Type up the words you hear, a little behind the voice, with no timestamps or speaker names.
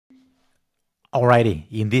Alrighty,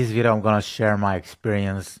 in this video I'm gonna share my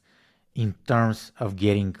experience in terms of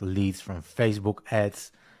getting leads from Facebook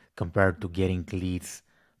ads compared to getting leads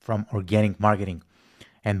from organic marketing.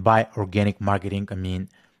 And by organic marketing, I mean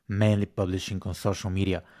mainly publishing on social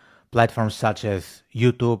media platforms such as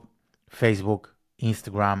YouTube, Facebook,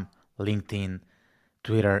 Instagram, LinkedIn,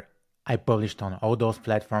 Twitter. I published on all those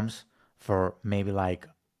platforms for maybe like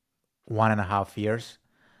 1.5 years,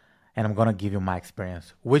 and I'm gonna give you my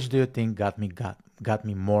experience. Which do you think got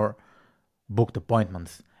me more booked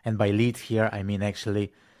appointments? And by leads here, I mean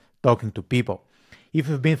actually talking to people. If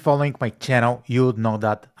you've been following my channel, you would know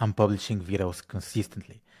that I'm publishing videos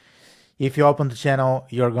consistently. If you open the channel,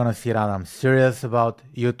 you're gonna see that I'm serious about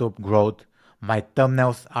YouTube growth. My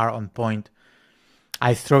thumbnails are on point.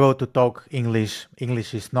 I struggle to talk English.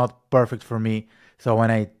 English is not perfect for me. So when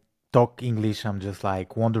I talk English, I'm just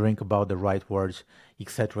like wondering about the right words,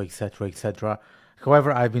 etc., etc., etc.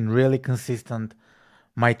 However, I've been really consistent.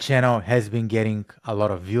 My channel has been getting a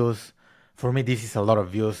lot of views. For me, this is a lot of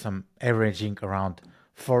views. I'm averaging around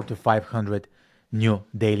 400 to 500 new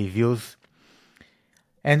daily views.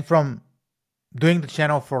 And from doing the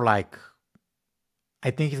channel for like,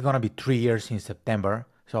 I think it's gonna be 3 years in September,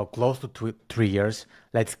 so close to 3 years.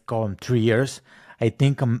 Let's call them 3 years. I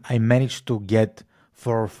think I managed to get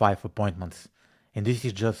 4 or 5 appointments, and this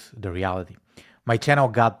is just the reality. My channel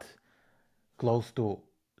got close to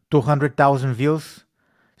 200,000 views,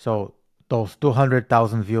 so those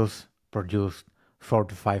 200,000 views produced 4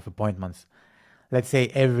 to 5 appointments. Let's say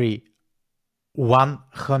every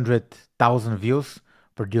 100,000 views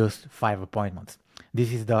produced 5 appointments.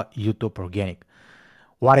 This is the YouTube organic.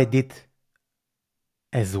 What I did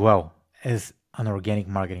as well as an organic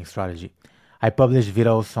marketing strategy, I published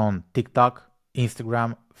videos on TikTok,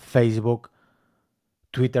 Instagram, Facebook,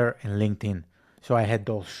 Twitter, and LinkedIn. So I had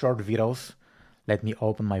those short videos. Let me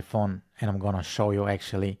open my phone and I'm gonna show you.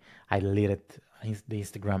 Actually, I deleted the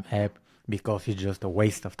Instagram app because it's just a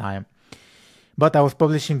waste of time. But I was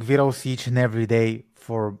publishing videos each and every day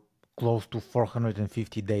for close to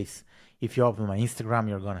 450 days. If you open my Instagram,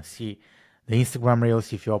 you're gonna see the Instagram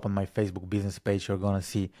Reels. If you open my Facebook business page, you're gonna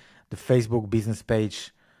see the Facebook business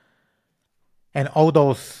page. And all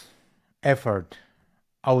those effort,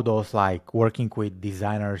 all those like working with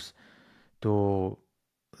designers to,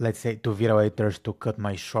 let's say, to video editors to cut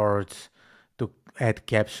my shorts, to add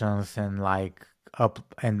captions, and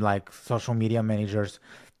like social media managers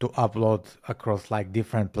to upload across like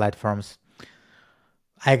different platforms.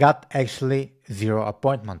 I got actually 0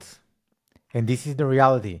 appointments. And this is the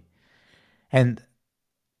reality. And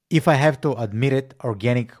if I have to admit it,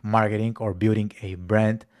 organic marketing or building a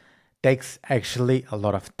brand takes actually a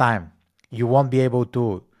lot of time. You won't be able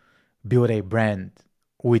to build a brand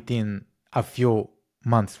within a few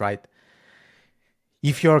months, right?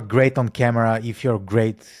 If you're great on camera, if you're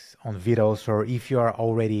great on videos, or if you are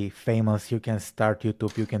already famous, you can start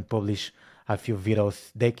YouTube, you can publish a few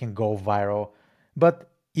videos, they can go viral. But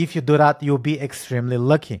if you do that, you'll be extremely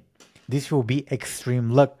lucky. This will be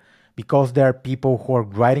extreme luck because there are people who are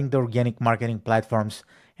writing the organic marketing platforms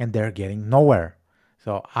and they're getting nowhere.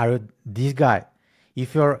 So are you this guy?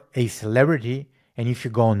 If you're a celebrity and if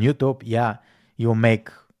you go on YouTube, yeah, you'll make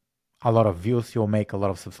a lot of views, you'll make a lot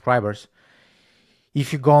of subscribers.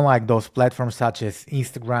 If you go on like those platforms such as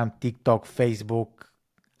Instagram, TikTok, Facebook,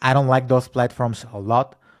 I don't like those platforms a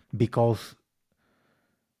lot because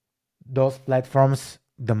those platforms,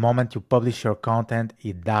 the moment you publish your content,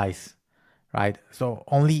 it dies, right? So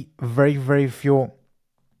only very, very few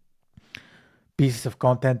pieces of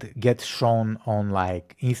content get shown on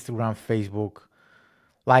like Instagram, Facebook.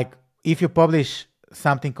 Like if you publish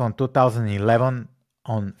something on 2011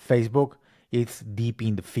 on Facebook, it's deep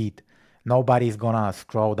in the feed. Nobody's gonna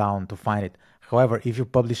scroll down to find it. However, if you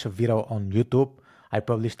publish a video on YouTube, I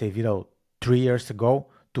published a video 3 years ago,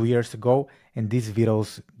 2 years ago, and these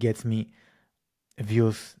videos gets me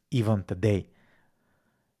views even today.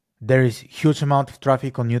 There is huge amount of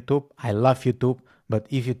traffic on YouTube. I love YouTube, but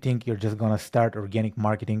if you think you're just gonna start organic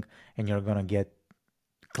marketing and you're gonna get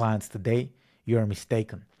clients today, you're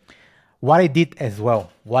mistaken. What I did as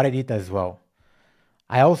well,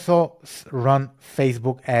 I also run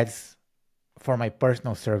Facebook ads for my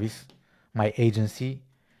personal service, my agency.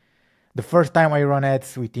 The first time I run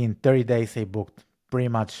ads, within 30 days, I booked pretty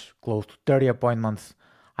much close to 30 appointments.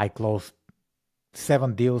 I closed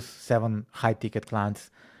 7 deals, 7 high ticket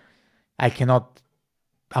clients.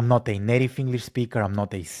 I'm not a native English speaker. I'm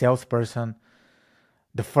not a salesperson.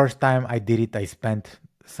 The first time I did it, I spent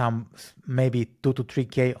maybe 2 to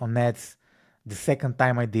 3K on ads. The second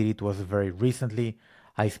time I did it was very recently.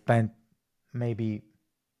 I spent maybe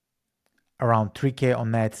around 3K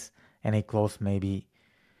on ads. and I close maybe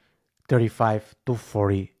 35 to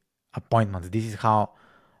 40 appointments. This is how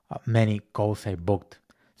many calls I booked.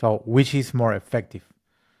 So which is more effective?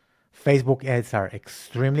 Facebook ads are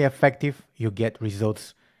extremely effective. You get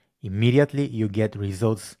results immediately. You get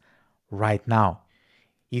results right now.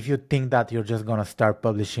 If you think that you're just gonna start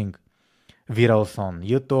publishing videos on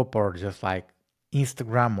YouTube or just like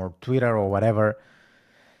Instagram or Twitter or whatever,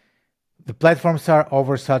 the platforms are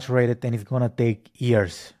oversaturated and it's gonna take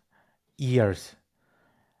years.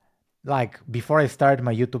 Like before I started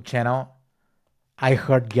my YouTube channel, I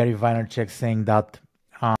heard Gary Vaynerchuk saying that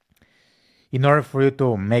in order for you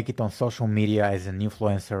to make it on social media as an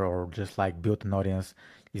influencer or just like build an audience,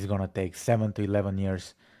 it's gonna take 7 to 11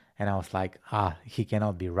 years. And I was like, he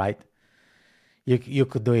cannot be right. You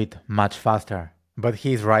could do it much faster. But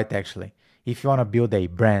he's right actually. If you wanna build a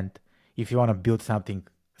brand, if you wanna build something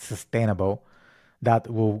sustainable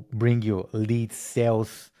that will bring you leads,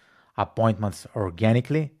 sales, appointments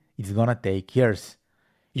organically, it's gonna take years.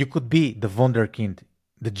 You could be the wunderkind,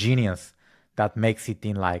 the genius that makes it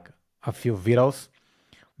in like a few videos,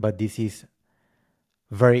 but this is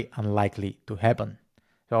very unlikely to happen.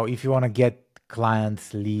 So if you want to get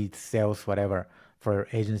clients, leads, sales, whatever for your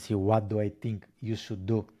agency, what do I think you should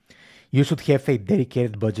do? You should have a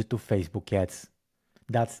dedicated budget to Facebook ads.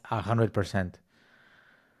 That's 100%.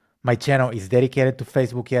 My channel is dedicated to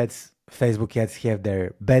Facebook ads. Facebook ads have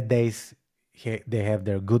their bad days, they have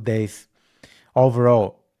their good days.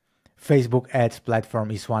 Overall, Facebook ads platform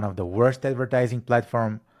is one of the worst advertising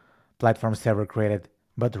platforms ever created,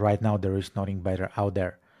 but right now there is nothing better out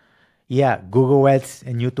there. Yeah, Google ads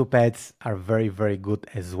and YouTube ads are very, very good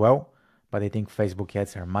as well, but I think Facebook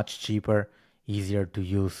ads are much cheaper, easier to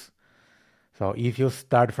use. So if you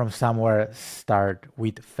start from somewhere, start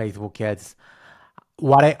with Facebook ads.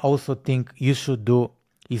 What I also think you should do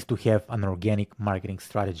is to have an organic marketing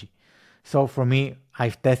strategy. So for me,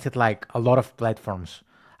 I've tested like a lot of platforms.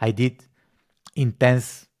 I did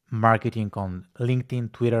intense marketing on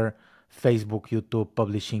LinkedIn, Twitter, Facebook, YouTube,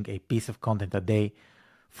 publishing a piece of content a day.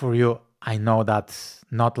 For you, I know that's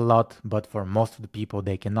not a lot, but for most of the people,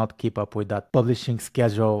 they cannot keep up with that publishing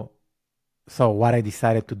schedule. So what I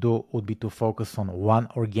decided to do would be to focus on one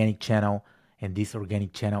organic channel, and this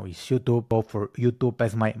organic channel is YouTube. Go for YouTube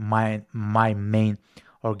as my main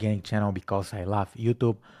organic channel because I love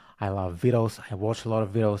YouTube. I love videos. I watch a lot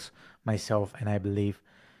of videos myself, and I believe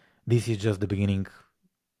this is just the beginning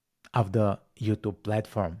of the YouTube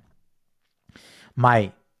platform.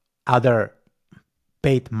 My other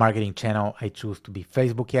paid marketing channel I choose to be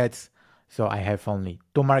Facebook ads. So I have only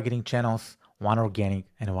 2 marketing channels, one organic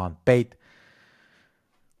and one paid.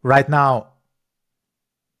 Right now,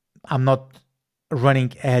 I'm not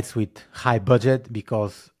running ads with high budget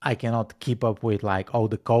because I cannot keep up with like all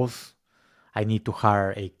the calls. I need to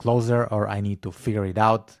hire a closer or I need to figure it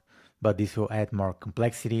out, but this will add more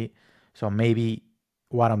complexity. So maybe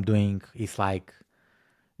what I'm doing is like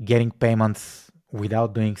getting payments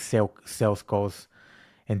without doing sales calls.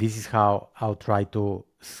 And this is how I'll try to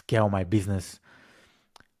scale my business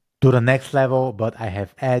to the next level. But I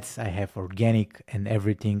have ads, I have organic, and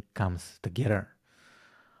everything comes together.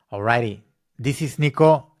 Alrighty, this is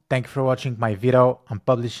Niko. Thank you for watching my video. I'm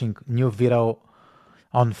publishing new video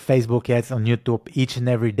on Facebook ads, on YouTube each and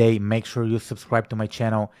every day. Make sure you subscribe to my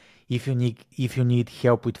channel. If you need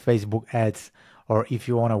help with Facebook ads, or if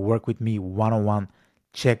you want to work with me one-on-one,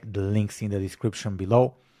 check the links in the description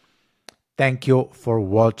below. Thank you for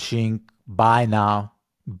watching. Bye now.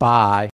 Bye.